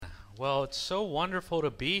Well, it's so wonderful to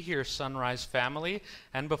be here, Sunrise family.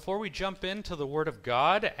 And before we jump into the Word of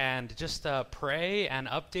God and just pray and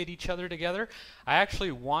update each other together, I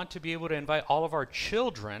actually want to be able to invite all of our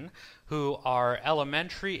children who are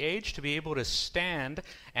elementary age to be able to stand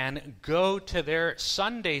and go to their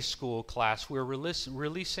Sunday school class. We're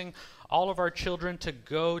releasing all of our children to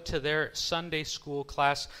go to their Sunday school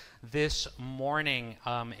class this morning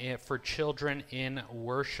for children in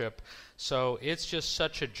worship. So it's just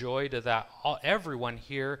such a joy that everyone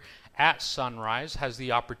here at Sunrise has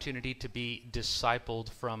the opportunity to be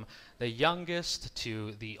discipled, from the youngest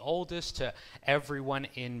to the oldest to everyone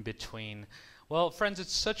in between. Well, friends,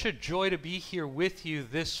 it's such a joy to be here with you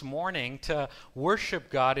this morning to worship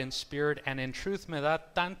God in spirit and in truth. Me da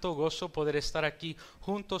tanto gozo poder estar aquí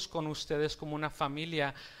juntos con ustedes como una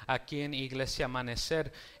familia aquí en Iglesia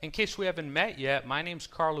Amanecer. In case we haven't met yet, my name's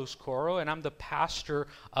Carlos Coro, and I'm the pastor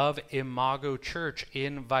of Imago Church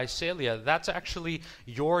in Visalia. That's actually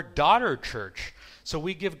your daughter church. So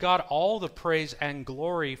we give God all the praise and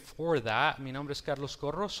glory for that. Mi nombre es Carlos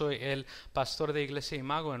Corro, soy el pastor de Iglesia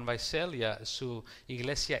Imago en Visalia, su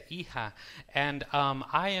iglesia hija. And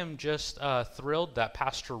I am just thrilled that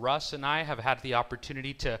Pastor Russ and I have had the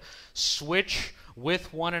opportunity to switch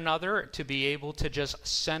with one another to be able to just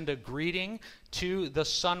send a greeting to the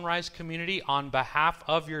Sunrise community on behalf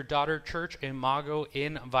of your daughter church, Imago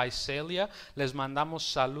in Visalia. Les mandamos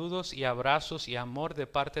saludos y abrazos y amor de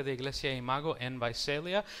parte de Iglesia Imago en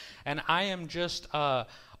Visalia. And I am just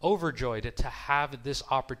overjoyed to have this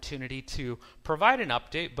opportunity to provide an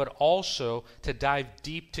update, but also to dive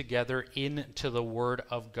deep together into the Word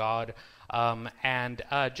of God. And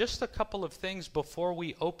just a couple of things before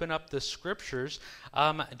we open up the scriptures,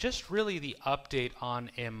 just really the update on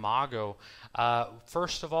Imago.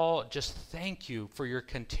 First of all, just thank you for your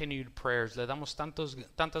continued prayers. Le damos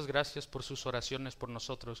tantas gracias por sus oraciones por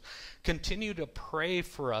nosotros. Continue to pray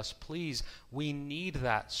for us, please. We need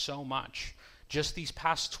that so much. Just these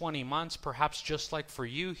past 20 months, perhaps just like for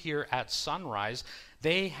you here at Sunrise,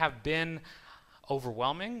 they have been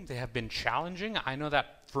overwhelming. They have been challenging. I know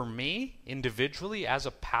that for me, individually, as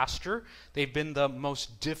a pastor, they've been the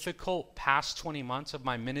most difficult past 20 months of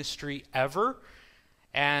my ministry ever.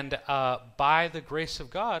 And by the grace of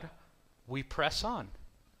God, we press on.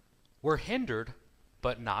 We're hindered,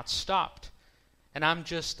 but not stopped. And I'm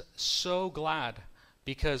just so glad,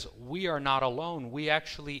 because we are not alone. We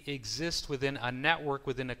actually exist within a network,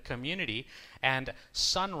 within a community, and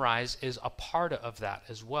Sunrise is a part of that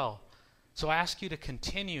as well. So I ask you to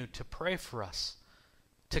continue to pray for us,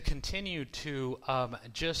 to continue to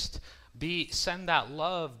send that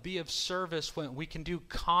love, be of service when we can do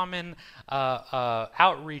common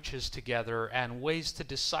outreaches together and ways to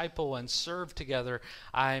disciple and serve together.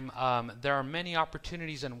 There are many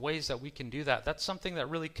opportunities and ways that we can do that. That's something that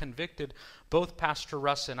really convicted both Pastor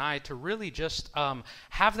Russ and I to really just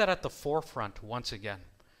have that at the forefront once again.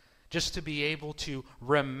 Just to be able to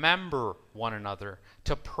remember one another,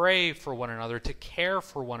 to pray for one another, to care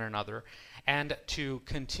for one another, and to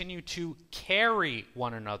continue to carry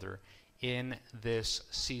one another in this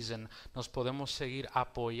season. Nos podemos seguir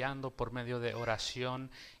apoyando por medio de oración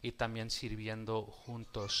y también sirviendo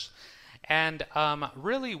juntos. And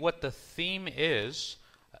really what the theme is,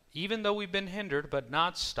 even though we've been hindered but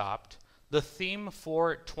not stopped, the theme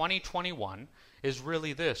for 2021 is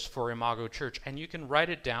really this for Imago Church. And you can write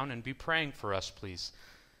it down and be praying for us, please.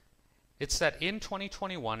 It's that in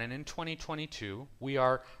 2021 and in 2022, we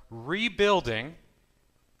are rebuilding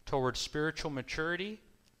towards spiritual maturity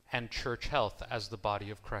and church health as the body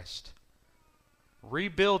of Christ.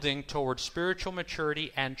 Rebuilding towards spiritual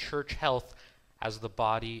maturity and church health as the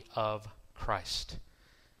body of Christ.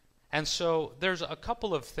 And so there's a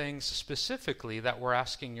couple of things specifically that we're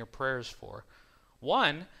asking your prayers for.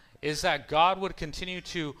 One is that God would continue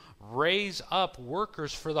to raise up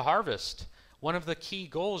workers for the harvest. One of the key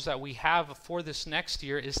goals that we have for this next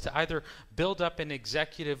year is to either build up an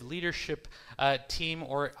executive leadership team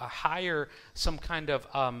or hire some kind of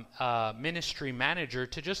ministry manager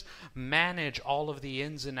to just manage all of the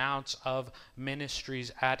ins and outs of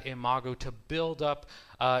ministries at Imago, to build up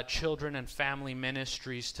children and family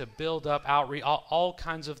ministries, to build up outreach, all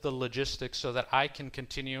kinds of the logistics, so that I can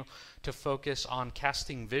continue to focus on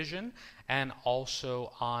casting vision and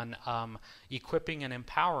also on equipping and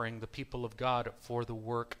empowering the people of God for the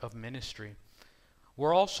work of ministry.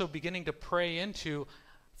 We're also beginning to pray into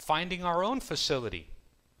finding our own facility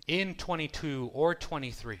in 22 or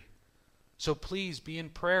 23. So please be in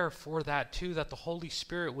prayer for that too, that the Holy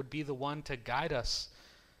Spirit would be the one to guide us.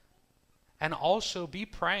 And also be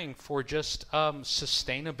praying for just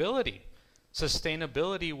sustainability.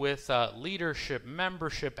 sustainability with leadership,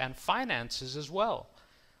 membership, and finances as well.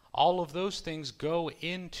 All of those things go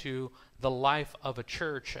into the life of a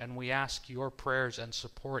church, and we ask your prayers and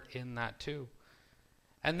support in that too.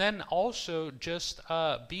 And then also just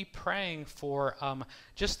be praying for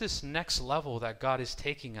just this next level that God is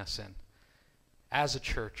taking us in as a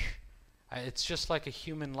church. It's just like a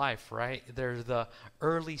human life, right? There's the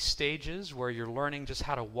early stages where you're learning just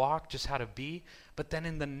how to walk, just how to be. But then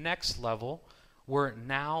in the next level, we're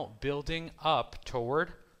now building up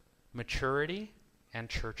toward maturity and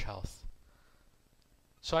church health.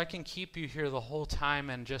 So I can keep you here the whole time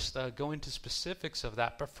and just go into specifics of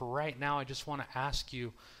that. But for right now, I just want to ask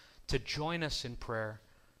you to join us in prayer,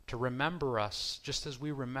 to remember us just as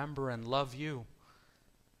we remember and love you.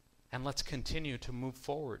 And let's continue to move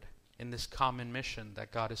forward in this common mission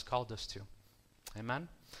that God has called us to. Amen?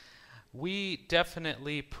 We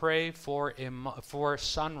definitely pray for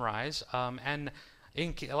Sunrise, and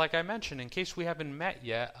like I mentioned, in case we haven't met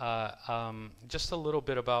yet, just a little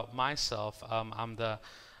bit about myself. I'm the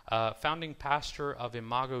founding pastor of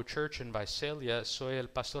Imago Church in Visalia. Soy el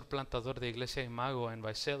pastor plantador de Iglesia Imago en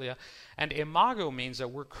Visalia. And Imago means that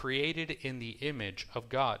we're created in the image of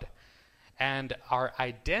God. And our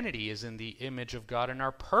identity is in the image of God, and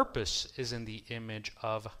our purpose is in the image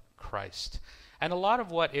of Christ. And a lot of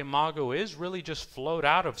what Imago is really just flowed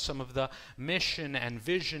out of some of the mission and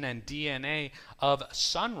vision and DNA of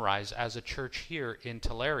Sunrise as a church here in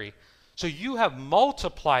Tulare. So you have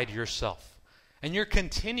multiplied yourself, and you're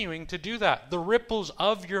continuing to do that. The ripples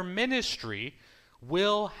of your ministry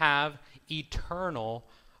will have eternal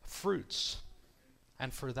fruits.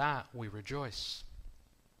 And for that, we rejoice.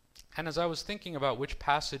 And as I was thinking about which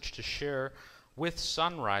passage to share with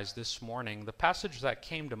Sunrise this morning, the passage that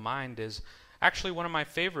came to mind is actually one of my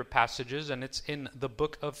favorite passages, and it's in the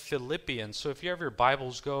book of Philippians. So if you have your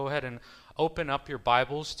Bibles, go ahead and open up your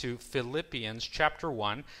Bibles to Philippians chapter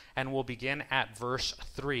 1, and we'll begin at verse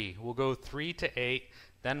 3. We'll go 3 to 8,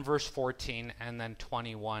 then verse 14, and then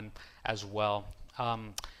 21 as well.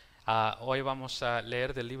 Hoy vamos a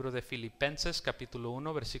leer del libro de Filipenses, capítulo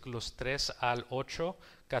 1, versículos 3 al 8,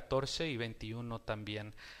 14 y 21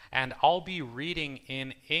 también. And I'll be reading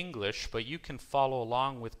in English, but you can follow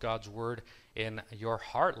along with God's Word in your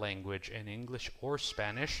heart language, in English or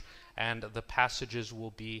Spanish, and the passages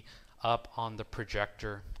will be up on the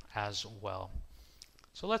projector as well.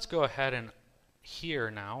 So let's go ahead and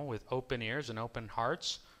hear now with open ears and open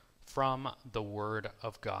hearts from the Word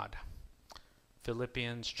of God.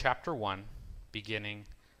 Philippians chapter 1, beginning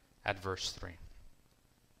at verse 3.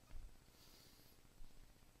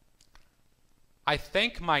 I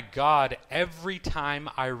thank my God every time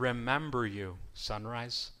I remember you,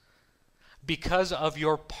 Sunrise, because of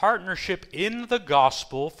your partnership in the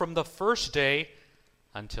gospel from the first day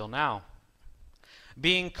until now.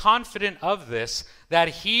 Being confident of this, that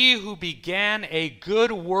he who began a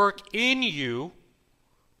good work in you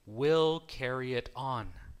will carry it on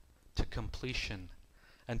to completion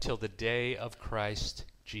until the day of Christ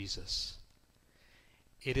Jesus.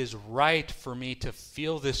 It is right for me to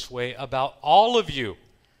feel this way about all of you,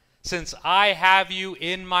 since I have you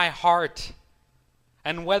in my heart.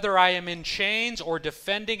 And whether I am in chains or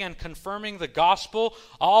defending and confirming the gospel,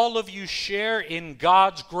 all of you share in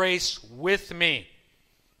God's grace with me.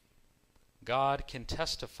 God can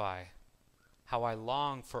testify how I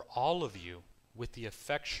long for all of you with the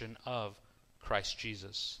affection of Christ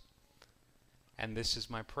Jesus. And this is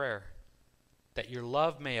my prayer, that your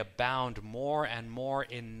love may abound more and more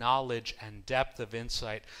in knowledge and depth of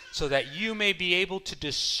insight, so that you may be able to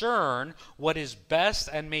discern what is best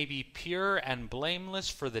and may be pure and blameless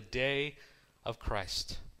for the day of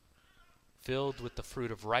Christ, filled with the fruit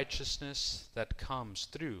of righteousness that comes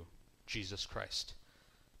through Jesus Christ,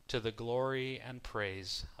 to the glory and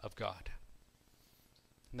praise of God.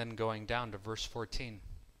 And then going down to verse 14.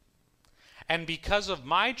 And because of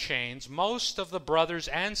my chains, most of the brothers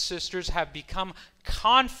and sisters have become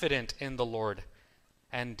confident in the Lord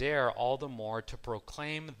and dare all the more to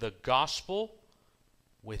proclaim the gospel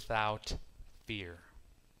without fear.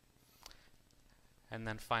 And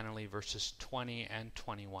then finally, verses 20 and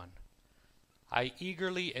 21. I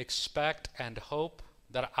eagerly expect and hope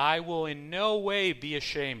that I will in no way be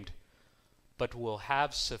ashamed, but will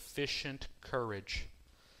have sufficient courage,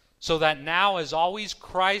 so that now, as always,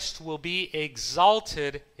 Christ will be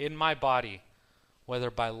exalted in my body,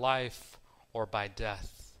 whether by life or by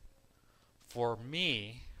death. For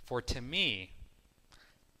to me,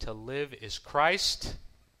 to live is Christ,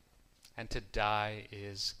 and to die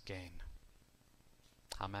is gain.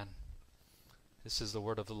 Amen. This is the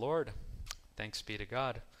word of the Lord. Thanks be to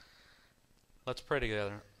God. Let's pray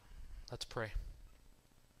together. Let's pray.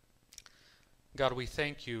 God, we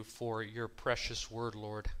thank you for your precious word,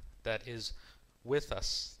 Lord, that is with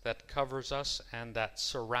us, that covers us, and that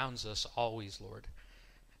surrounds us always, Lord.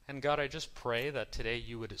 And God, I just pray that today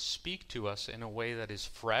you would speak to us in a way that is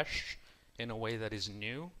fresh, in a way that is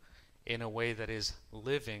new, in a way that is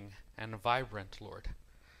living and vibrant, Lord.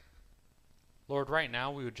 Lord, right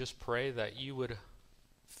now we would just pray that you would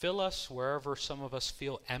fill us wherever some of us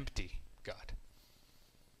feel empty, God.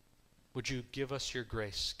 Would you give us your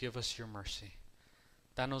grace, give us your mercy.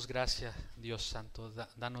 Danos gracia, Dios Santo.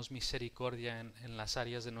 Danos misericordia en las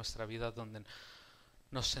áreas de nuestra vida donde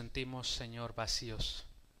nos sentimos, Señor, vacíos.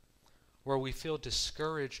 Where we feel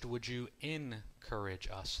discouraged, would you encourage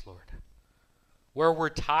us, Lord? Where we're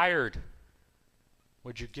tired,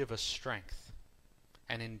 would you give us strength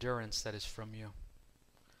and endurance that is from you?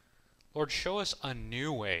 Lord, show us a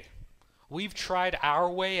new way. We've tried our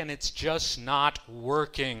way and it's just not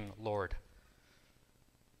working, Lord.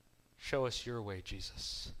 Show us your way,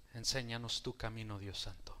 Jesus. Enséñanos tu camino, Dios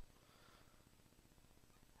Santo.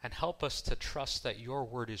 And help us to trust that your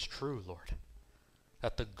word is true, Lord.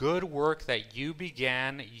 That the good work that you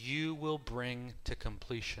began, you will bring to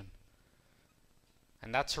completion.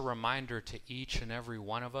 And that's a reminder to each and every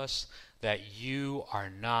one of us that you are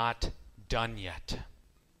not done yet.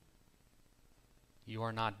 You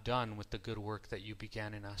are not done with the good work that you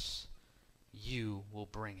began in us. You will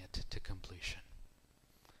bring it to completion.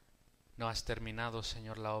 No has terminado,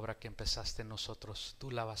 Señor, la obra que empezaste en nosotros.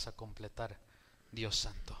 Tú la vas a completar, Dios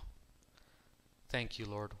Santo. Thank you,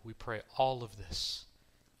 Lord. We pray all of this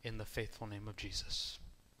in the faithful name of Jesus.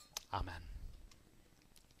 Amen.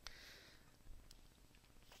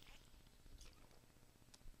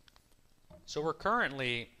 So we're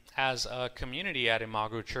currently, as a community at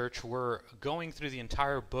Imago Church, we're going through the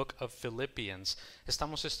entire book of Philippians.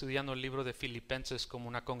 Estamos estudiando el libro de Filipenses como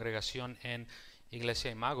una congregación en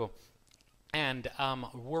Iglesia Imago. And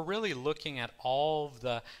we're really looking at all of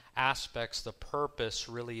the aspects, the purpose,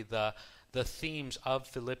 really the themes of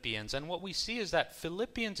Philippians. And what we see is that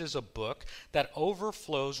Philippians is a book that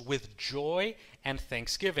overflows with joy and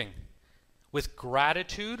thanksgiving, with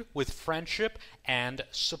gratitude, with friendship, and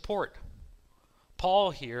support.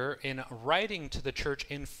 Paul here, in writing to the church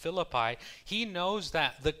in Philippi, he knows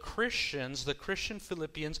that the Christian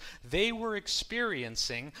Philippians, they were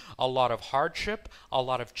experiencing a lot of hardship, a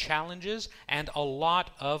lot of challenges, and a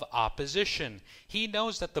lot of opposition. He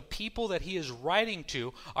knows that the people that he is writing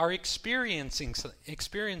to are experiencing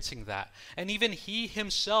that. And even he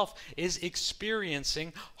himself is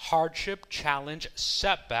experiencing hardship, challenge,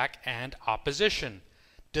 setback, and opposition.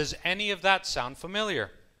 Does any of that sound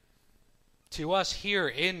familiar to us here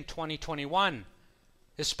in 2021,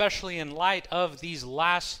 especially in light of these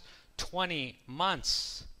last 20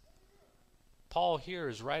 months? Paul here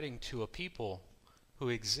is writing to a people who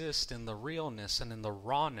exist in the realness and in the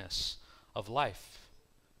rawness of life.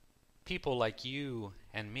 People like you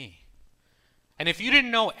and me. And if you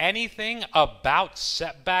didn't know anything about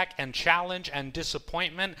setback and challenge and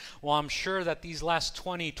disappointment, well, I'm sure that these last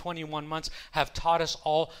 21 months have taught us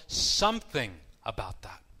all something about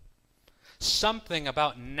that. Something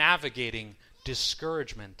about navigating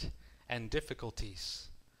discouragement and difficulties.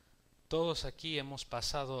 Todos aquí hemos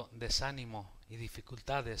pasado desánimo y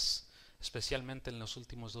dificultades, especialmente en los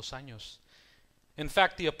últimos 2 años. In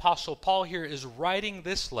fact, the Apostle Paul here is writing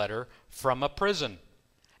this letter from a prison,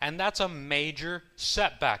 and that's a major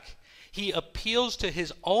setback. He appeals to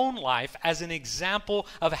his own life as an example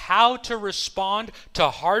of how to respond to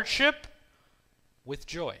hardship with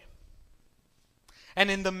joy. And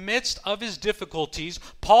in the midst of his difficulties,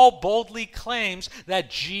 Paul boldly claims that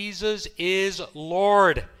Jesus is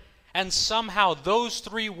Lord. And somehow those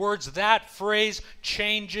 3 words, that phrase,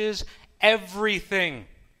 changes everything.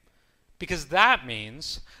 Because that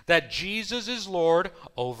means that Jesus is Lord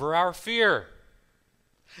over our fear.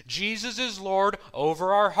 Jesus is Lord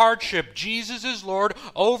over our hardship. Jesus is Lord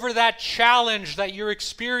over that challenge that you're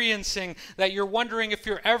experiencing, that you're wondering if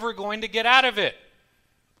you're ever going to get out of it.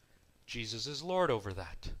 Jesus is Lord over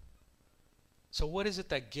that. So what is it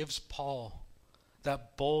that gives Paul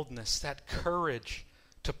that boldness, that courage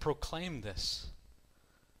to proclaim this?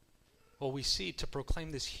 Well, we see to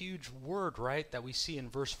proclaim this huge word, right, that we see in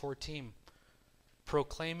verse 14.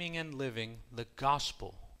 Proclaiming and living the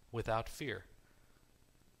gospel without fear.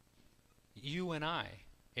 You and I,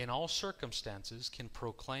 in all circumstances, can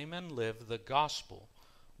proclaim and live the gospel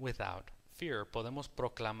without fear. Podemos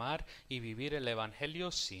proclamar y vivir el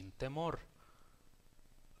evangelio sin temor.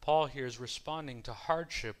 Paul here is responding to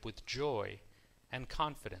hardship with joy and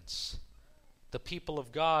confidence. The people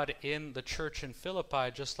of God in the church in Philippi,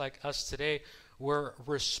 just like us today, We're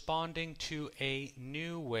responding to a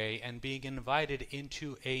new way and being invited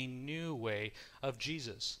into a new way of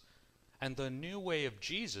Jesus. And the new way of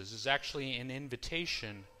Jesus is actually an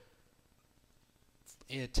invitation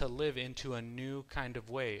to live into a new kind of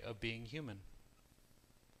way of being human.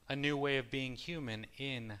 A new way of being human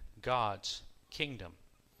in God's kingdom.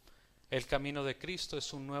 El camino de Cristo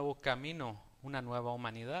es un nuevo camino, una nueva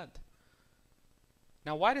humanidad.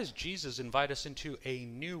 Now, why does Jesus invite us into a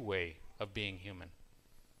new way of being human?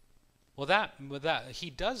 Well, he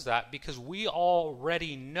does that because we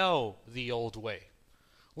already know the old way.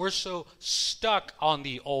 We're so stuck on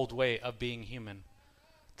the old way of being human.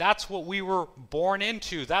 That's what we were born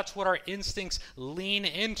into. That's what our instincts lean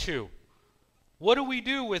into. What do we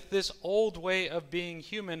do with this old way of being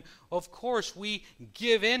human? Of course, we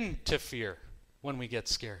give in to fear when we get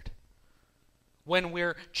scared. When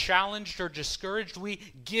we're challenged or discouraged, we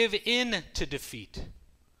give in to defeat.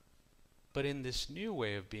 But in this new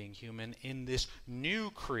way of being human, in this new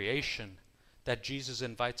creation that Jesus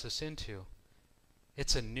invites us into,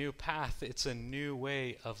 it's a new path, it's a new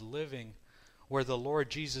way of living, where the Lord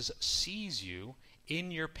Jesus sees you in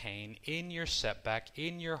your pain, in your setback,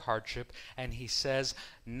 in your hardship, and he says,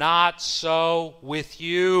 "Not so with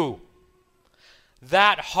you.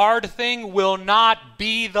 That hard thing will not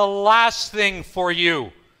be the last thing for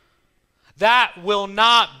you. That will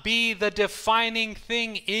not be the defining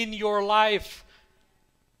thing in your life.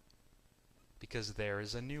 Because there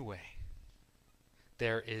is a new way.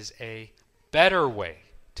 There is a better way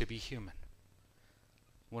to be human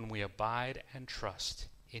when we abide and trust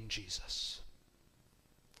in Jesus.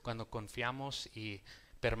 Cuando confiamos y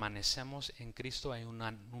permanecemos en Cristo, hay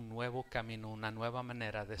un nuevo camino, una nueva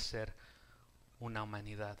manera de ser una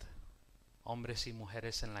humanidad, hombres y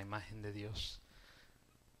mujeres en la imagen de Dios.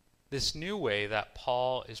 This new way that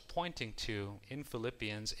Paul is pointing to in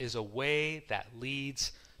Philippians is a way that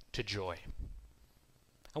leads to joy.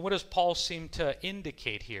 And what does Paul seem to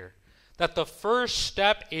indicate here? That the first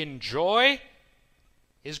step in joy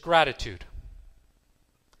is gratitude.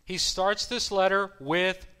 He starts this letter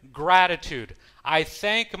with gratitude. I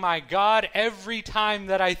thank my God every time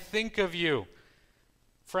that I think of you.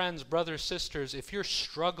 Friends, brothers, sisters, if you're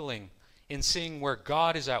struggling in seeing where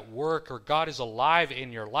God is at work or God is alive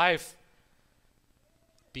in your life,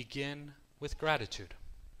 begin with gratitude.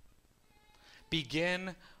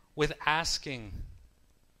 Begin with asking,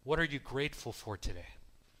 what are you grateful for today?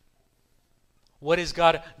 What is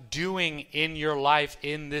God doing in your life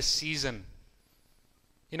in this season?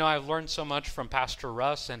 You know, I've learned so much from Pastor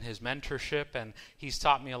Russ and his mentorship, and he's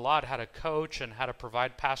taught me a lot how to coach and how to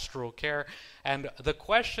provide pastoral care. And the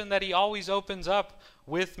question that he always opens up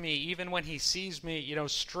with me, even when he sees me,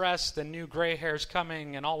 stressed and new gray hairs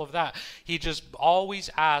coming and all of that, he just always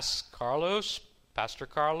asks, Pastor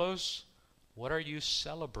Carlos, what are you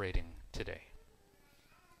celebrating today?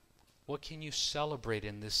 What can you celebrate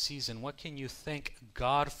in this season? What can you thank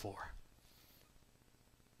God for?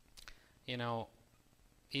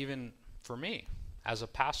 Even for me, as a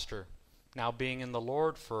pastor, now being in the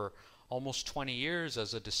Lord for almost 20 years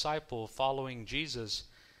as a disciple following Jesus,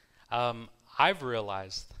 I've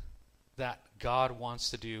realized that God wants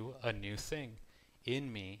to do a new thing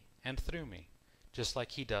in me and through me, just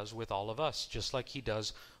like he does with all of us, just like he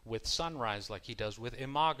does with Sunrise, like he does with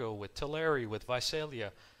Imago, with Tulare, with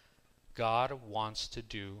Visalia. God wants to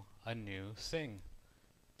do a new thing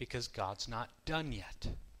because God's not done yet.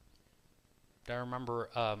 I remember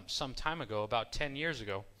some time ago, about 10 years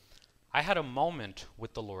ago, I had a moment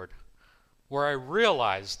with the Lord where I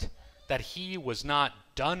realized that he was not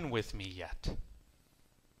done with me yet.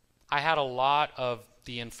 I had a lot of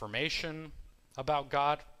the information about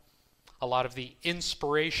God, a lot of the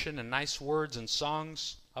inspiration and nice words and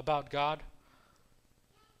songs about God,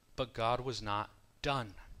 but God was not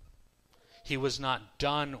done. He was not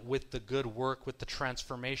done with the good work, with the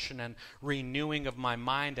transformation and renewing of my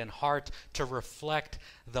mind and heart to reflect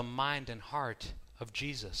the mind and heart of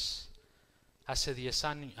Jesus. Hace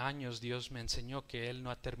 10 años Dios me enseñó que Él no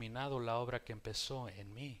ha terminado la obra que empezó en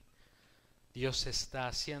mí. Dios está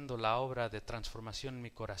haciendo la obra de transformación en mi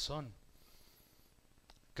corazón.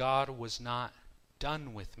 God was not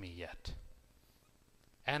done with me yet.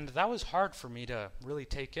 And that was hard for me to really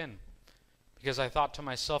take in. Because I thought to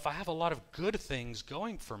myself, I have a lot of good things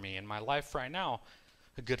going for me in my life right now.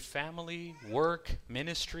 A good family, work,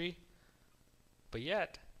 ministry. But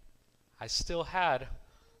yet, I still had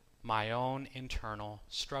my own internal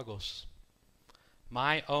struggles.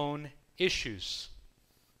 My own issues.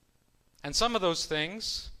 And some of those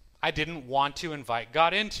things I didn't want to invite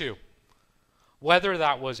God into. Whether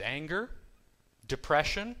that was anger,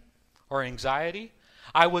 depression, or anxiety,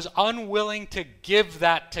 I was unwilling to give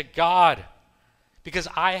that to God because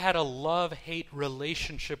I had a love-hate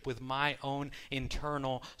relationship with my own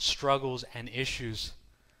internal struggles and issues.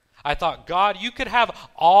 I thought, God, you could have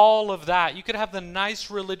all of that. You could have the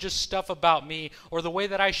nice religious stuff about me or the way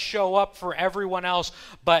that I show up for everyone else,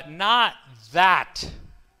 but not that.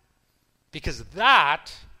 Because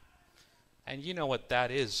that, and you know what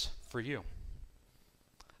that is for you.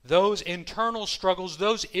 Those internal struggles,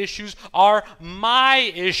 those issues are my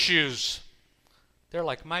issues. They're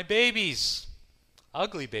like my babies.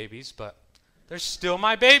 Ugly babies, but they're still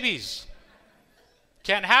my babies.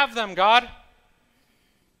 Can't have them, God.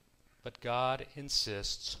 But God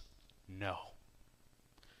insists, no.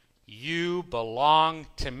 You belong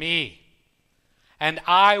to me. And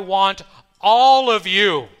I want all of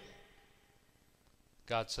you.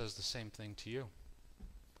 God says the same thing to you.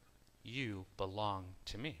 You belong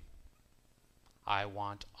to me. I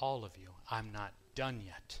want all of you. I'm not done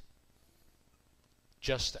yet.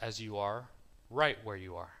 Just as you are, right where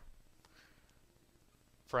you are.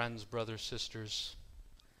 Friends, brothers, sisters,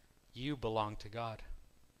 you belong to God.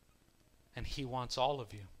 And He wants all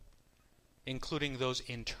of you, including those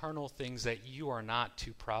internal things that you are not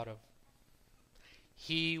too proud of.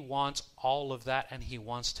 He wants all of that, and He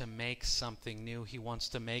wants to make something new. He wants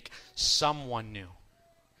to make someone new.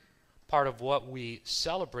 Part of what we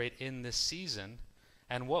celebrate in this season,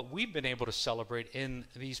 and what we've been able to celebrate in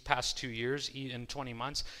these past 2 years, in 20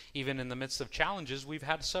 months, even in the midst of challenges, we've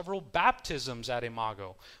had several baptisms at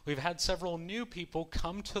Imago. We've had several new people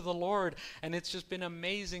come to the Lord, and it's just been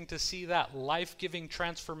amazing to see that life-giving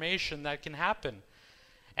transformation that can happen.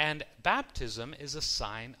 And baptism is a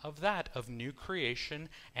sign of that, of new creation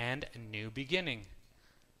and new beginning.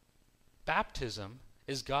 Baptism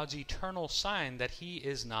is God's eternal sign that He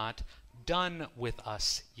is not done with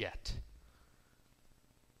us yet.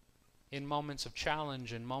 In moments of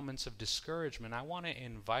challenge, in moments of discouragement, I want to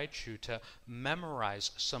invite you to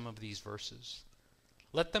memorize some of these verses.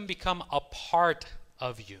 Let them become a part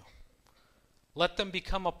of you. Let them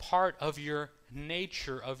become a part of your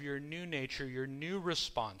nature, of your new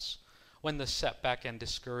response when the setback and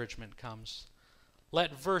discouragement comes.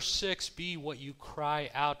 Let verse 6 be what you cry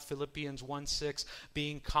out, Philippians 1:6,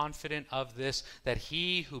 being confident of this, that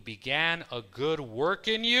He who began a good work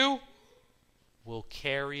in you will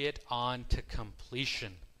carry it on to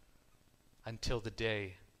completion until the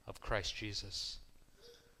day of Christ Jesus.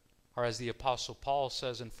 Or as the Apostle Paul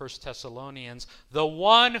says in 1 Thessalonians, the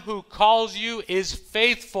one who calls you is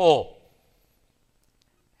faithful,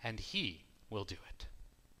 and He will do it.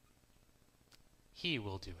 He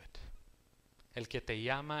will do it. El que te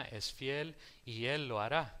llama es fiel y Él lo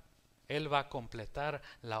hará. Él va a completar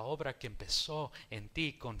la obra que empezó en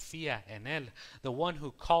ti. Confía en Él. The one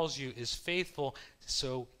who calls you is faithful,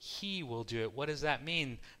 so He will do it. What does that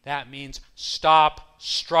mean? That means stop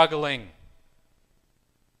struggling.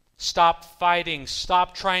 Stop fighting.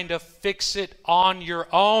 Stop trying to fix it on your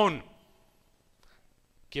own.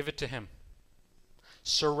 Give it to Him.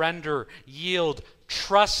 Surrender, yield,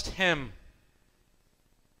 trust Him.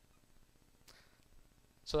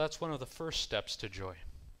 So that's one of the first steps to joy.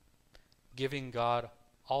 Giving God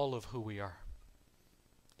all of who we are.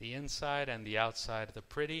 The inside and the outside, the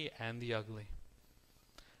pretty and the ugly.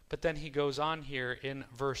 But then he goes on here in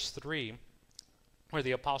verse 3, where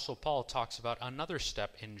the Apostle Paul talks about another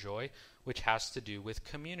step in joy, which has to do with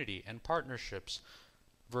community and partnerships.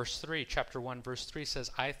 Verse 3, chapter 1, verse 3 says,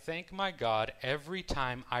 I thank my God every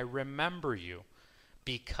time I remember you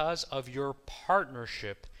because of your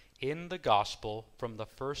partnership in the gospel from the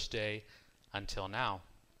first day until now.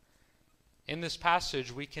 In this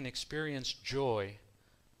passage, we can experience joy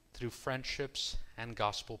through friendships and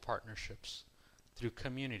gospel partnerships, through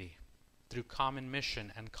community, through common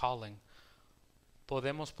mission and calling.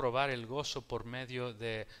 Podemos probar el gozo por medio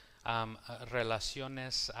de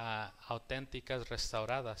relaciones auténticas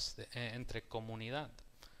restauradas entre comunidad.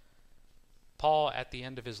 Paul, at the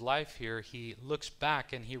end of his life here, he looks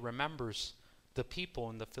back and he remembers the people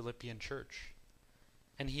in the Philippian church.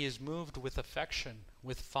 And he is moved with affection,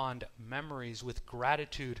 with fond memories, with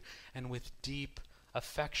gratitude, and with deep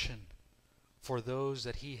affection for those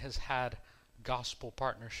that he has had gospel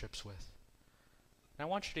partnerships with. And I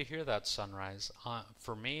want you to hear that, Sunrise.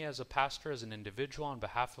 For me as a pastor, as an individual, on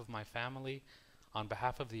behalf of my family, on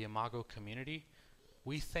behalf of the Imago community,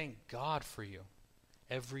 we thank God for you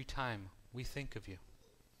every time we think of you.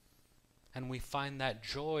 And we find that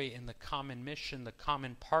joy in the common mission, the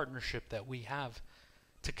common partnership that we have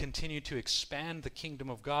to continue to expand the kingdom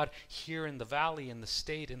of God here in the valley, in the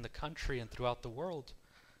state, in the country, and throughout the world.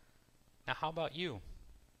 Now, how about you?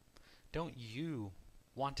 Don't you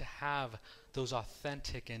want to have those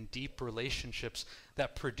authentic and deep relationships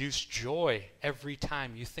that produce joy every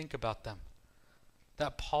time you think about them.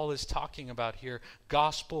 That Paul is talking about here.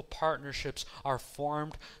 Gospel partnerships are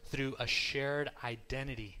formed through a shared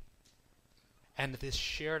identity. And this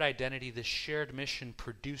shared identity, this shared mission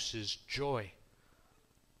produces joy.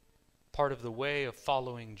 Part of the way of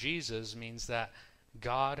following Jesus means that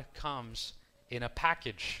God comes in a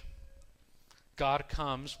package. God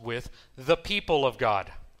comes with the people of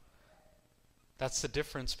God. That's the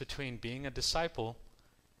difference between being a disciple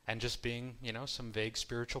and just being, some vague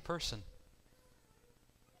spiritual person.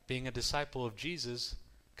 Being a disciple of Jesus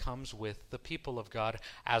comes with the people of God,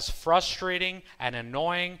 as frustrating and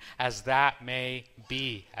annoying as that may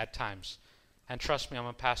be at times. And trust me, I'm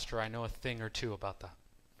a pastor, I know a thing or two about that.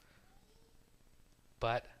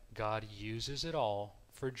 But God uses it all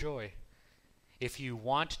for joy. If you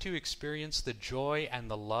want to experience the joy and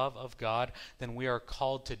the love of God, then we are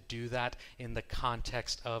called to do that in the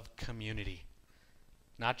context of community.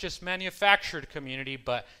 Not just manufactured community,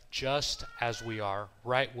 but just as we are,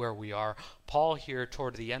 right where we are. Paul here,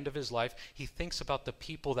 toward the end of his life, he thinks about the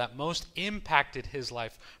people that most impacted his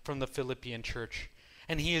life from the Philippian church.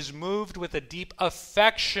 And he is moved with a deep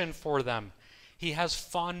affection for them. He has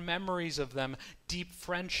fond memories of them, deep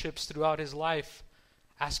friendships throughout his life.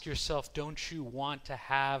 Ask yourself, don't you want to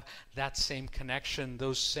have that same connection,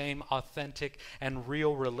 those same authentic and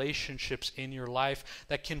real relationships in your life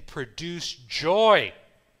that can produce joy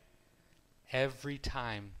every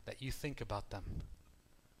time that you think about them?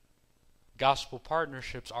 Gospel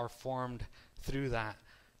partnerships are formed through that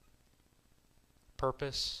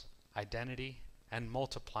purpose, identity, and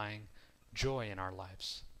multiplying joy in our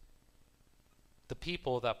lives. The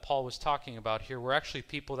people that Paul was talking about here were actually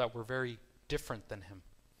people that were very different than him.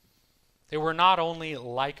 They were not only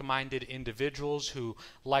like-minded individuals who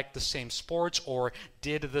liked the same sports or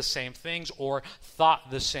did the same things or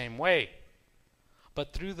thought the same way,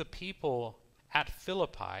 but through the people at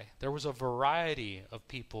Philippi, there was a variety of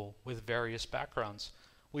people with various backgrounds.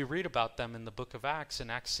 We read about them in the book of Acts. In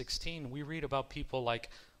Acts 16, we read about people like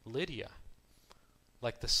Lydia,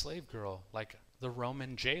 like the slave girl, like the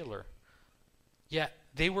Roman jailer. Yet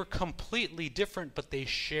they were completely different, but they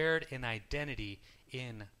shared an identity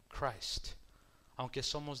in Christ. Aunque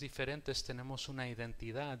somos diferentes, tenemos una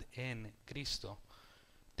identidad en Cristo.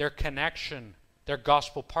 Their connection, their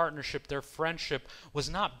gospel partnership, their friendship was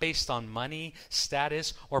not based on money,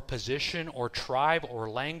 status, or position, or tribe, or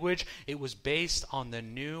language. It was based on the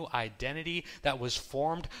new identity that was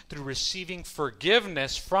formed through receiving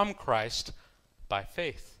forgiveness from Christ by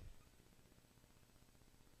faith.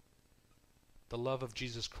 The love of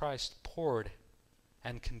Jesus Christ poured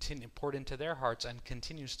into their hearts and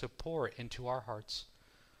continues to pour into our hearts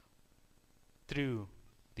through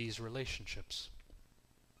these relationships.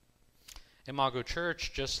 Imago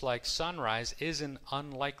Church, just like Sunrise, is an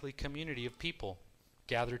unlikely community of people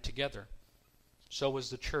gathered together. So was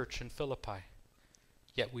the church in Philippi.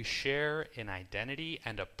 Yet we share an identity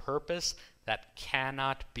and a purpose that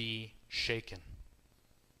cannot be shaken.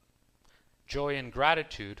 Joy and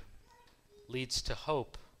gratitude leads to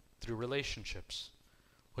hope through relationships,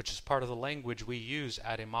 which is part of the language we use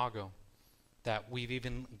at Imago. That we've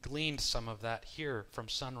even gleaned some of that here from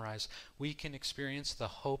Sunrise. We can experience the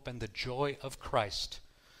hope and the joy of Christ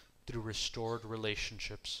through restored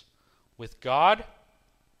relationships with God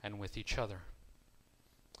and with each other.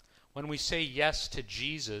 When we say yes to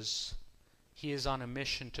Jesus, He is on a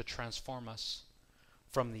mission to transform us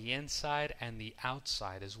from the inside and the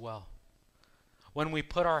outside as well. When we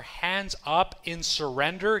put our hands up in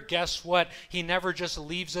surrender, guess what? He never just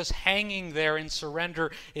leaves us hanging there in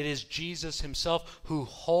surrender. It is Jesus Himself who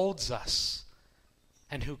holds us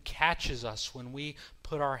and who catches us when we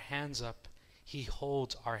put our hands up. He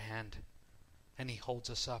holds our hand and He holds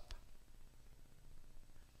us up.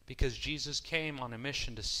 Because Jesus came on a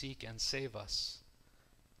mission to seek and save us.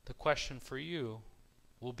 The question for you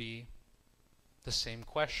will be the same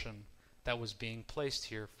question that was being placed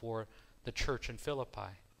here for the church in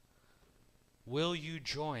Philippi. Will you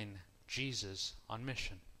join Jesus on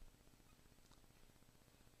mission?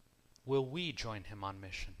 Will we join Him on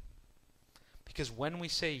mission? Because when we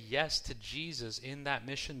say yes to Jesus in that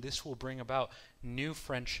mission, this will bring about new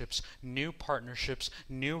friendships, new partnerships,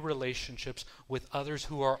 new relationships with others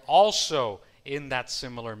who are also in that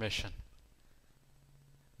similar mission.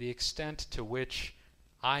 The extent to which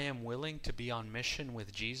I am willing to be on mission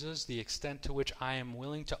with Jesus, the extent to which I am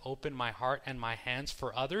willing to open my heart and my hands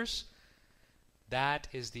for others, that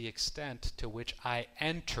is the extent to which I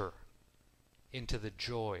enter into the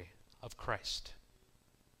joy of Christ.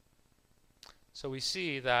 So we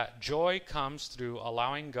see that joy comes through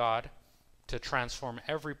allowing God to transform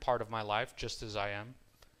every part of my life just as I am.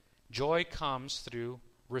 Joy comes through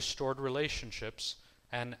restored relationships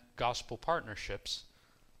and gospel partnerships.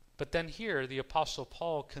 But then here, the Apostle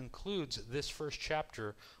Paul concludes this first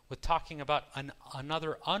chapter with talking about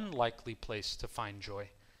another unlikely place to find joy,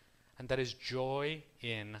 and that is joy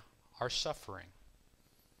in our suffering.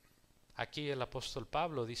 Aquí el apóstol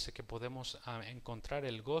Pablo dice que podemos encontrar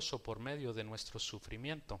el gozo por medio de nuestro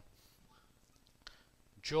sufrimiento.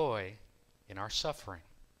 Joy in our suffering.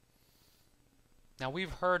 Now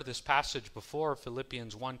we've heard this passage before,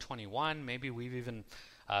 Philippians 1:21. Maybe we've even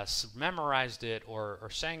memorized it or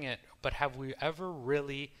sang it, but have we ever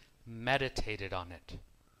really meditated on it?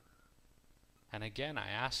 And again, I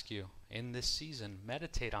ask you, in this season,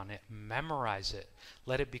 meditate on it, memorize it.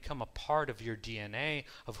 Let it become a part of your DNA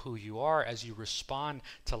of who you are as you respond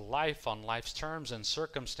to life on life's terms and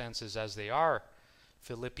circumstances as they are.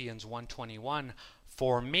 Philippians 1:21,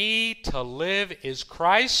 for me to live is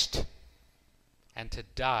Christ, and to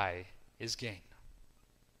die is gain.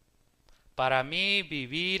 Para mí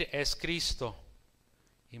vivir es Cristo,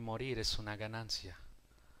 y morir es una ganancia.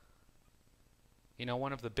 You know,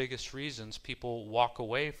 one of the biggest reasons people walk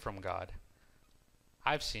away from God,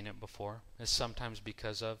 I've seen it before, is sometimes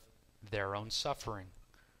because of their own suffering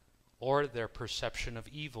or their perception of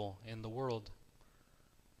evil in the world.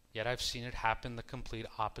 Yet I've seen it happen the complete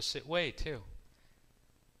opposite way too.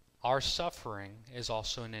 Our suffering is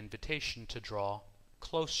also an invitation to draw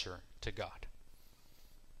closer to God.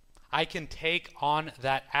 I can take on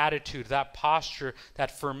that attitude, that posture,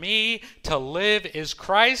 that for me to live is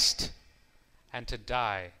Christ, and to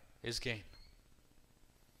die is gain.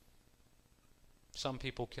 Some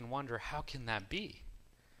people can wonder, how can that be?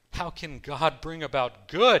 How can God bring about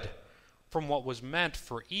good from what was meant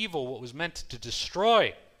for evil, what was meant to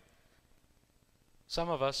destroy? Some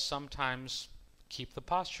of us sometimes keep the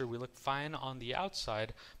posture. We look fine on the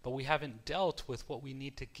outside, but we haven't dealt with what we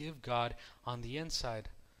need to give God on the inside.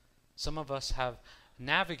 Some of us have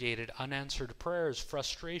navigated unanswered prayers,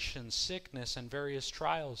 frustrations, sickness, and various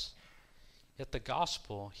trials. Yet the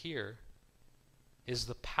gospel here is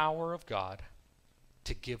the power of God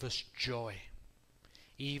to give us joy,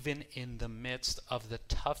 even in the midst of the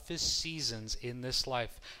toughest seasons in this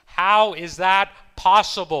life. How is that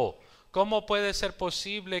possible? ¿Cómo puede ser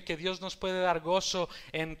posible que Dios nos puede dar gozo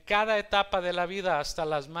en cada etapa de la vida, hasta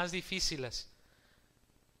las más difíciles?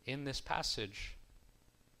 In this passage,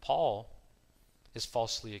 Paul is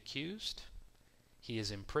falsely accused. He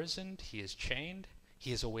is imprisoned. He is chained.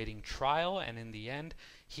 He is awaiting trial, and in the end,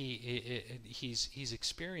 he's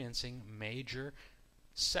experiencing major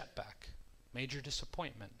setback, major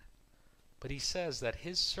disappointment. But he says that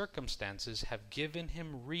his circumstances have given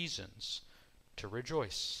him reasons to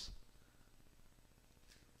rejoice.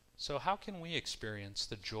 So how can we experience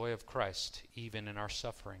the joy of Christ even in our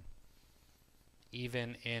suffering,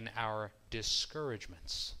 even in our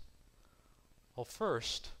discouragements? Well,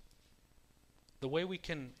 first, the way we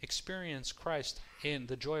can experience Christ in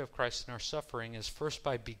the joy of Christ in our suffering is first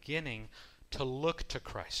by beginning to look to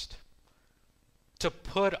Christ, to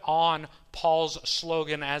put on Paul's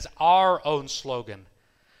slogan as our own slogan,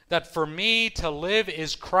 that for me to live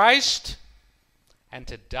is Christ and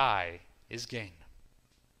to die is gain.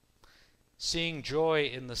 Seeing joy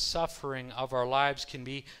in the suffering of our lives can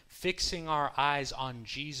be fixing our eyes on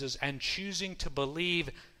Jesus and choosing to believe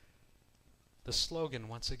the slogan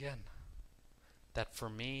once again, that for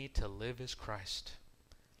me to live is Christ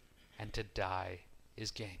and to die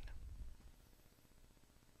is gain.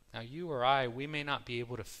 Now you or I, we may not be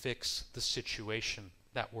able to fix the situation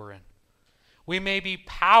that we're in. We may be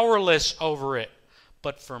powerless over it,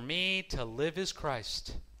 but for me to live is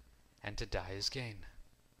Christ and to die is gain.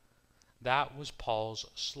 That was Paul's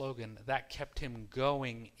slogan. That kept him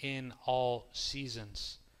going in all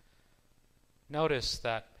seasons. Notice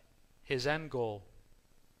that his end goal,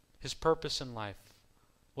 his purpose in life,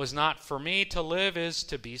 was not for me to live is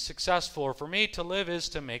to be successful, or for me to live is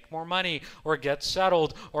to make more money, or get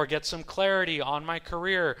settled, or get some clarity on my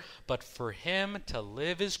career. But for him to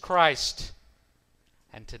live is Christ,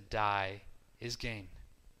 and to die is gain.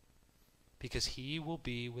 Because he will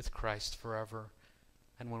be with Christ forever.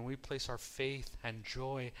 And when we place our faith and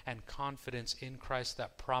joy and confidence in Christ,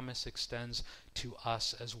 that promise extends to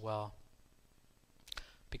us as well.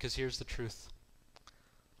 Because here's the truth.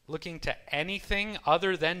 Looking to anything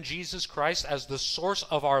other than Jesus Christ as the source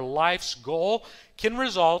of our life's goal can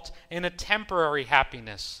result in a temporary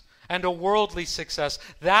happiness and a worldly success.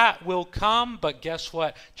 That will come, but guess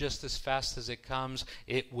what? Just as fast as it comes,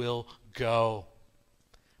 it will go.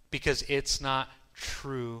 Because it's not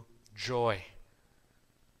true joy.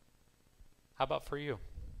 How about for you?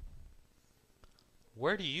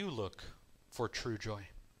 Where do you look for true joy?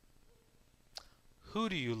 Who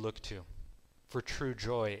do you look to for true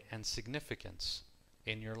joy and significance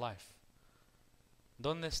in your life?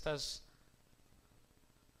 ¿Dónde estás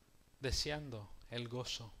deseando el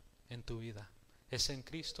gozo en tu vida? ¿Es en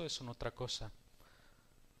Cristo? ¿Es en otra cosa?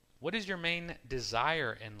 What is your main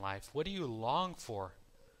desire in life? What do you long for?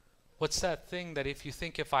 What's that thing that if you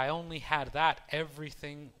think if I only had that,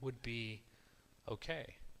 everything would be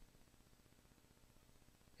okay?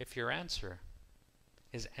 If your answer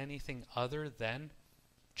is anything other than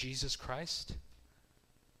Jesus Christ,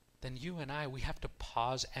 then you and I, we have to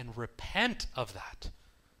pause and repent of that.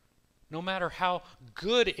 No matter how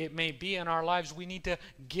good it may be in our lives, we need to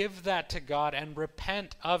give that to God and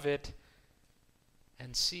repent of it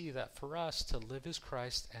and see that for us to live is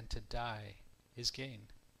Christ and to die is gain.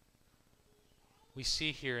 We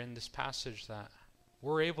see here in this passage that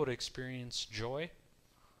we're able to experience joy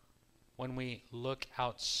when we look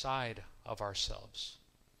outside of ourselves.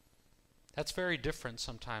 That's very different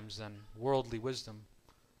sometimes than worldly wisdom,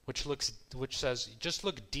 which says, just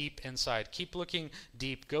look deep inside. Keep looking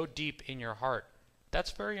deep. Go deep in your heart.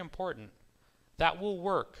 That's very important. That will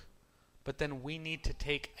work. But then we need to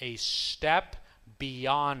take a step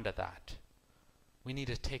beyond that. We need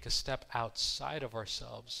to take a step outside of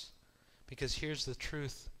ourselves. Because here's the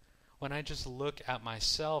truth. When I just look at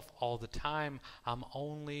myself all the time, I'm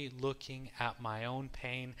only looking at my own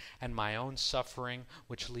pain and my own suffering,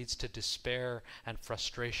 which leads to despair and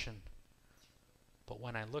frustration. But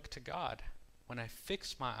when I look to God, when I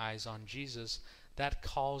fix my eyes on Jesus, that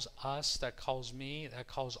calls us, that calls me, that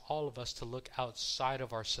calls all of us to look outside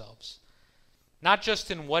of ourselves. Not just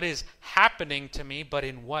in what is happening to me, but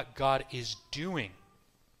in what God is doing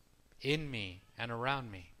in me and around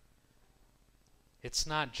me. It's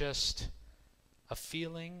not just a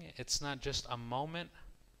feeling, it's not just a moment,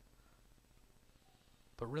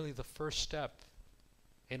 but really the first step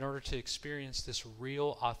in order to experience this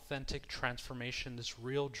real, authentic transformation, this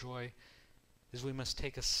real joy, is we must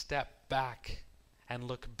take a step back and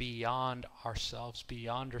look beyond ourselves,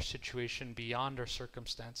 beyond our situation, beyond our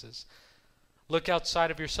circumstances. Look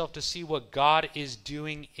outside of yourself to see what God is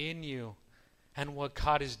doing in you and what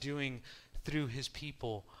God is doing through His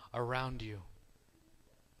people around you.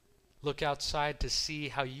 Look outside to see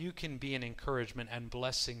how you can be an encouragement and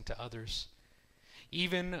blessing to others.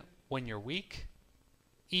 Even when you're weak,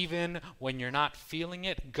 even when you're not feeling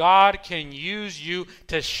it, God can use you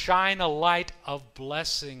to shine a light of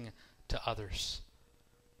blessing to others.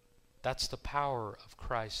 That's the power of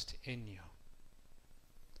Christ in you.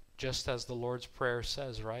 Just as the Lord's Prayer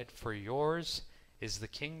says, right? For yours is the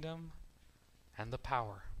kingdom and the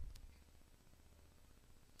power.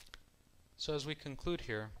 So as we conclude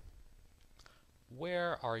here,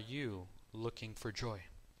 where are you looking for joy?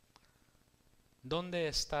 ¿Dónde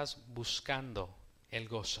estás buscando el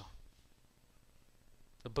gozo?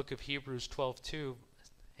 The book of Hebrews 12:2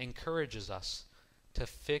 encourages us to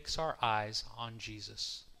fix our eyes on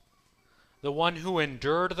Jesus, the one who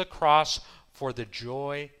endured the cross for the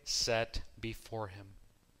joy set before Him.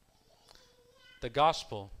 The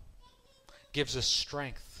gospel gives us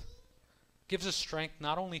strength. Gives us strength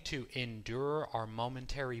not only to endure our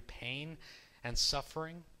momentary pain and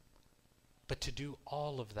suffering, but to do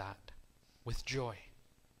all of that with joy.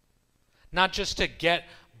 Not just to get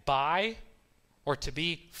by or to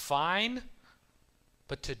be fine,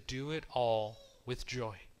 but to do it all with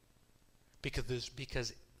joy.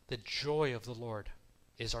 Because the joy of the Lord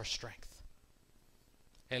is our strength.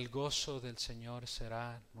 El gozo del Señor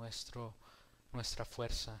será nuestra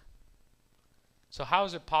fuerza. So how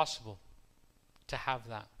is it possible to have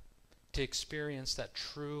that? To experience that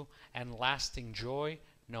true and lasting joy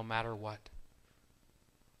no matter what?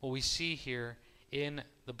 What we see here in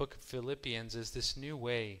the book of Philippians is this new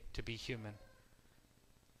way to be human.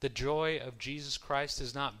 The joy of Jesus Christ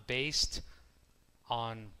is not based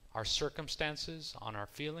on our circumstances, on our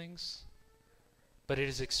feelings, but it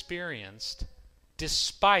is experienced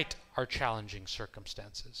despite our challenging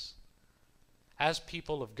circumstances. As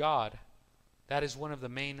people of God, that is one of the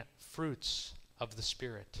main fruits of the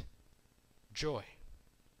Spirit. Joy.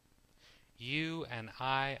 You and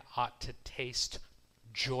I ought to taste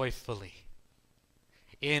joyfully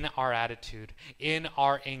in our attitude, in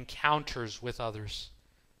our encounters with others.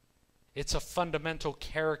 It's a fundamental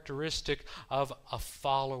characteristic of a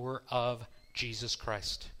follower of Jesus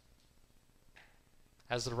Christ.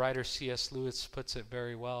 As the writer C.S. Lewis puts it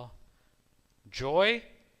very well, joy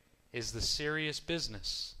is the serious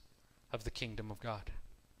business of the kingdom of God.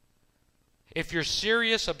 If you're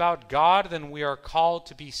serious about God, then we are called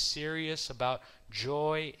to be serious about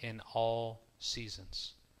joy in all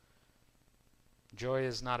seasons. Joy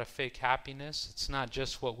is not a fake happiness. It's not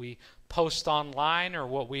just what we post online or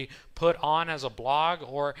what we put on as a blog,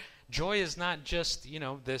 or joy is not just,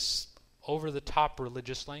 this over-the-top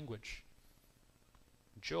religious language.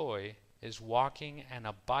 Joy is walking and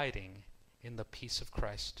abiding in the peace of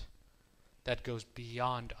Christ that goes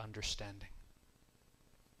beyond understanding.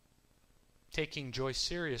 Taking joy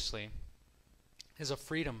seriously is a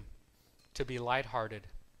freedom to be lighthearted,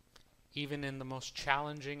 even in the most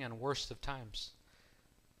challenging and worst of times.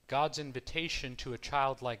 God's invitation to a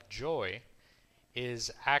childlike joy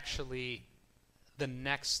is actually the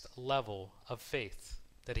next level of faith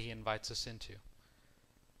that he invites us into.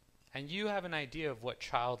 And you have an idea of what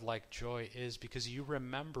childlike joy is because you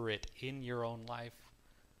remember it in your own life,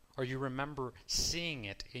 or you remember seeing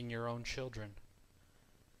it in your own children.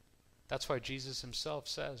 That's why Jesus himself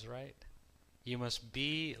says, right? You must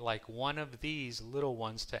be like one of these little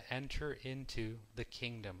ones to enter into the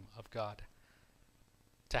kingdom of God.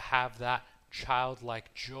 To have that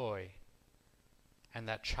childlike joy and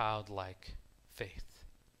that childlike faith.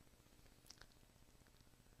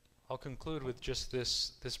 I'll conclude with just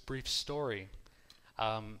this brief story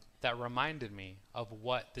that reminded me of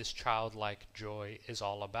what this childlike joy is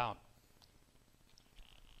all about.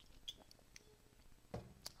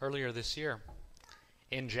 Earlier this year,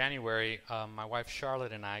 in January, my wife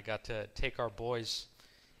Charlotte and I got to take our boys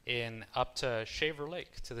up to Shaver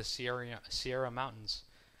Lake, to the Sierra Mountains.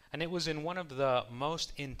 And it was in one of the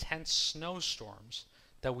most intense snowstorms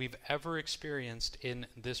that we've ever experienced in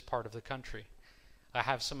this part of the country. I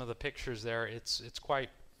have some of the pictures there. It's quite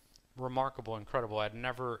remarkable, incredible. I'd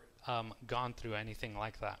never gone through anything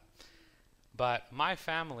like that. But my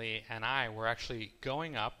family and I were actually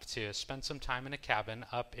going up to spend some time in a cabin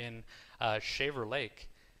up in Shaver Lake.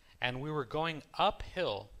 And we were going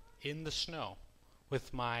uphill in the snow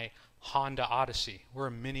with my Honda Odyssey. We're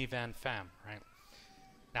a minivan fam, right?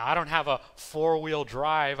 Now, I don't have a four-wheel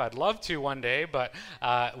drive. I'd love to one day, but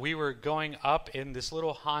we were going up in this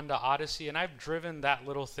little Honda Odyssey, and I've driven that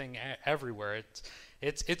little thing everywhere.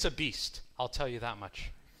 It's a beast, I'll tell you that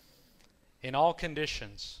much, in all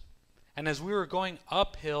conditions. And as we were going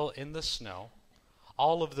uphill in the snow,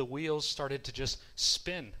 all of the wheels started to just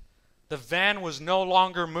spin. The van was no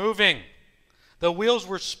longer moving. The wheels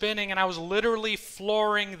were spinning, and I was literally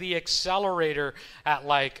flooring the accelerator at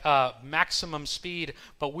maximum speed,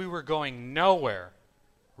 but we were going nowhere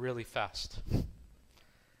really fast.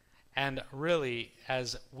 And really,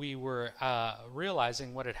 as we were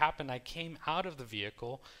realizing what had happened, I came out of the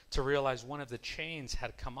vehicle to realize one of the chains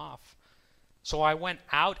had come off. So I went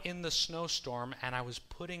out in the snowstorm, and I was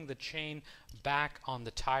putting the chain back on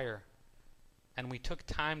the tire. And we took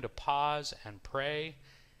time to pause and pray.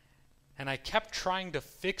 And I kept trying to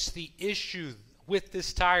fix the issue with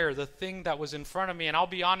this tire, the thing that was in front of me. And I'll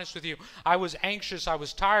be honest with you, I was anxious, I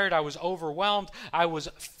was tired, I was overwhelmed, I was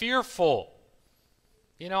fearful.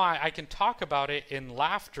 I can talk about it in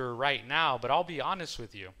laughter right now, but I'll be honest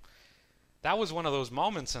with you. That was one of those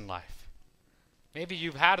moments in life. Maybe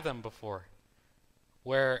you've had them before,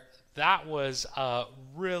 where that was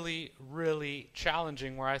really, really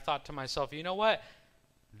challenging, where I thought to myself, you know what?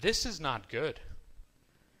 This is not good.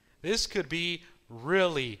 This could be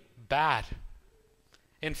really bad.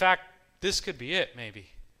 In fact, this could be it,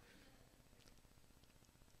 maybe.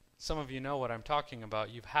 Some of you know what I'm talking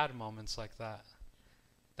about. You've had moments like that.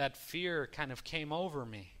 That fear kind of came over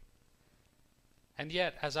me. And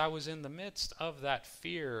yet, as I was in the midst of that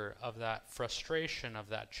fear, of that frustration, of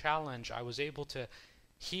that challenge, I was able to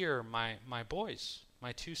hear my boys,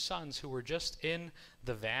 my two sons, who were just in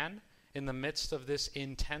the van in the midst of this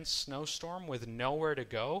intense snowstorm with nowhere to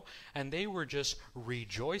go, and they were just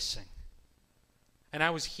rejoicing. And I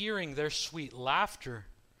was hearing their sweet laughter.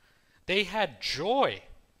 They had joy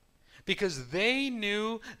because they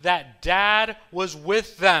knew that Dad was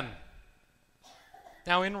with them.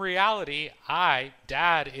 Now, in reality,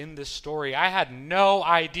 Dad, in this story, I had no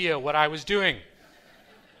idea what I was doing.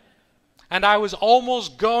 And I was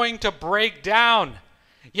almost going to break down.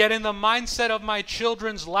 Yet in the mindset of my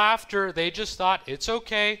children's laughter, they just thought, it's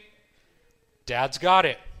okay. Dad's got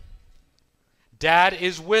it. Dad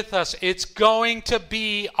is with us. It's going to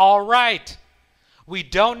be all right. We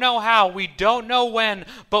don't know how, we don't know when,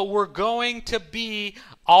 but we're going to be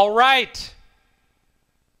all right.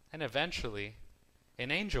 And eventually,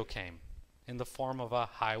 an angel came in the form of a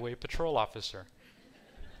highway patrol officer.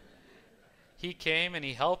 He came and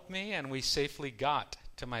he helped me, and we safely got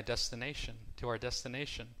to our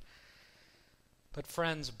destination. But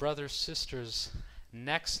friends, brothers, sisters,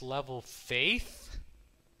 next level faith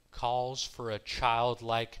calls for a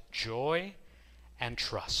childlike joy and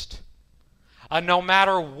trust. No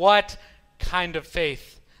matter what kind of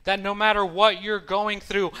faith. That no matter what you're going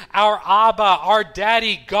through, our Abba, our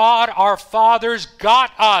Daddy, God, our Father's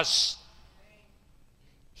got us.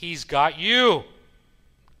 He's got you.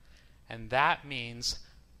 And that means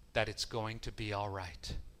that it's going to be all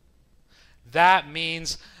right. That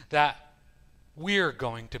means that we're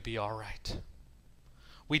going to be all right.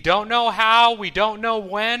 We don't know how, we don't know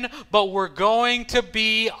when, but we're going to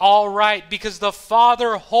be all right because the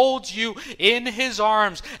Father holds you in His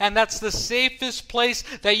arms, and that's the safest place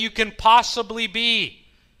that you can possibly be.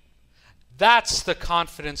 That's the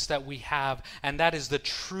confidence that we have, and that is the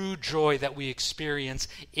true joy that we experience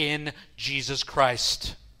in Jesus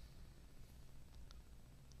Christ.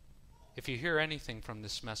 If you hear anything from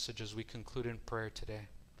this message as we conclude in prayer today,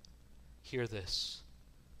 hear this.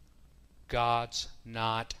 God's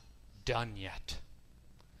not done yet.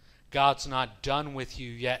 God's not done with you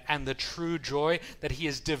yet. And the true joy that He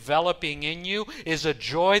is developing in you is a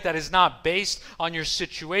joy that is not based on your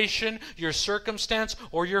situation, your circumstance,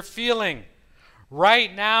 or your feeling.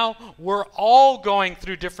 Right now, we're all going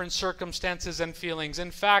through different circumstances and feelings.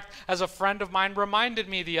 In fact, as a friend of mine reminded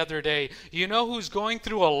me the other day, you know who's going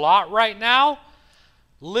through a lot right now?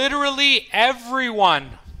 Literally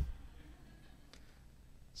everyone.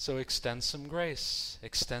 So extend some grace,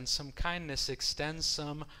 extend some kindness, extend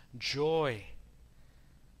some joy.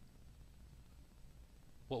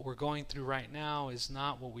 What we're going through right now is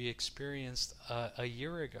not what we experienced a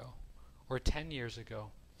year ago or 10 years ago.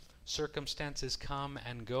 Circumstances come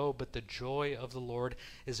and go, but the joy of the Lord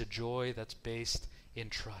is a joy that's based in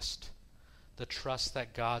trust. The trust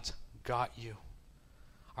that God's got you.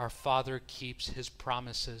 Our Father keeps His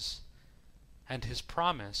promises, and His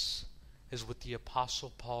promise is what the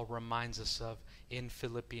Apostle Paul reminds us of in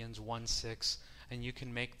Philippians 1:6. And you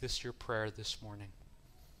can make this your prayer this morning.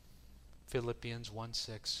 Philippians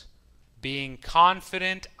 1:6. Being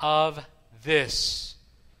confident of this,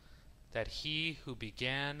 that He who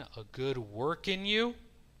began a good work in you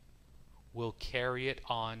will carry it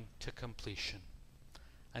on to completion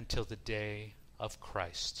until the day of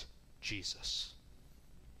Christ Jesus.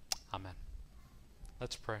 Amen.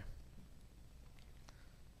 Let's pray.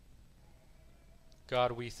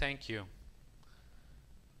 God, we thank You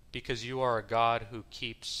because You are a God who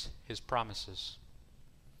keeps His promises.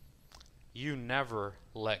 You never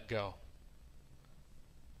let go.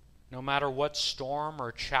 No matter what storm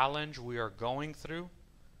or challenge we are going through,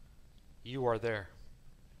 You are there.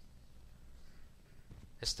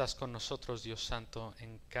 Estás con nosotros, Dios Santo,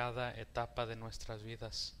 en cada etapa de nuestras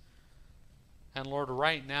vidas. And Lord,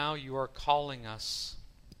 right now You are calling us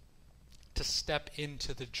to step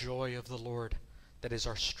into the joy of the Lord that is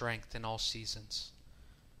our strength in all seasons.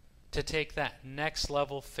 To take that next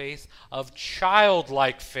level faith of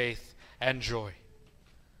childlike faith and joy.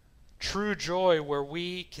 True joy where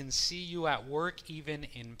we can see You at work even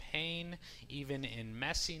in pain, even in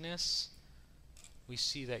messiness. We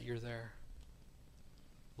see that You're there.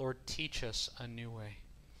 Lord, teach us a new way.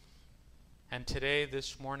 And today,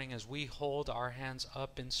 this morning, as we hold our hands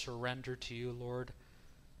up in surrender to You, Lord,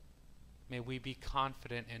 may we be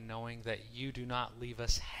confident in knowing that You do not leave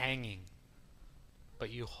us hanging, but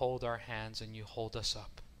You hold our hands and You hold us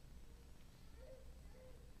up.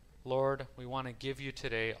 Lord, we want to give You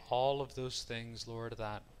today all of those things, Lord,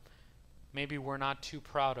 that maybe we're not too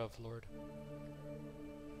proud of, Lord.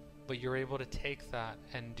 But You're able to take that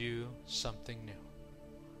and do something new.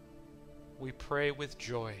 We pray with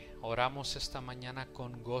joy. Oramos esta mañana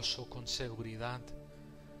con gozo, con seguridad.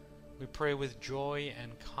 We pray with joy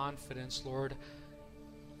and confidence, Lord,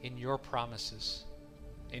 in Your promises,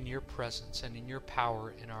 in Your presence, and in Your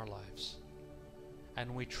power in our lives.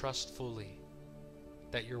 And we trust fully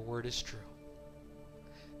that Your word is true.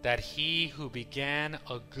 That He who began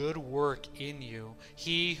a good work in you,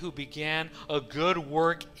 He who began a good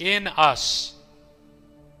work in us,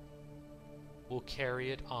 will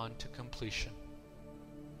carry it on to completion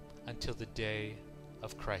until the day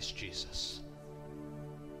of Christ Jesus.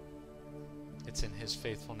 It's in His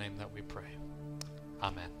faithful name that we pray.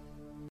 Amen.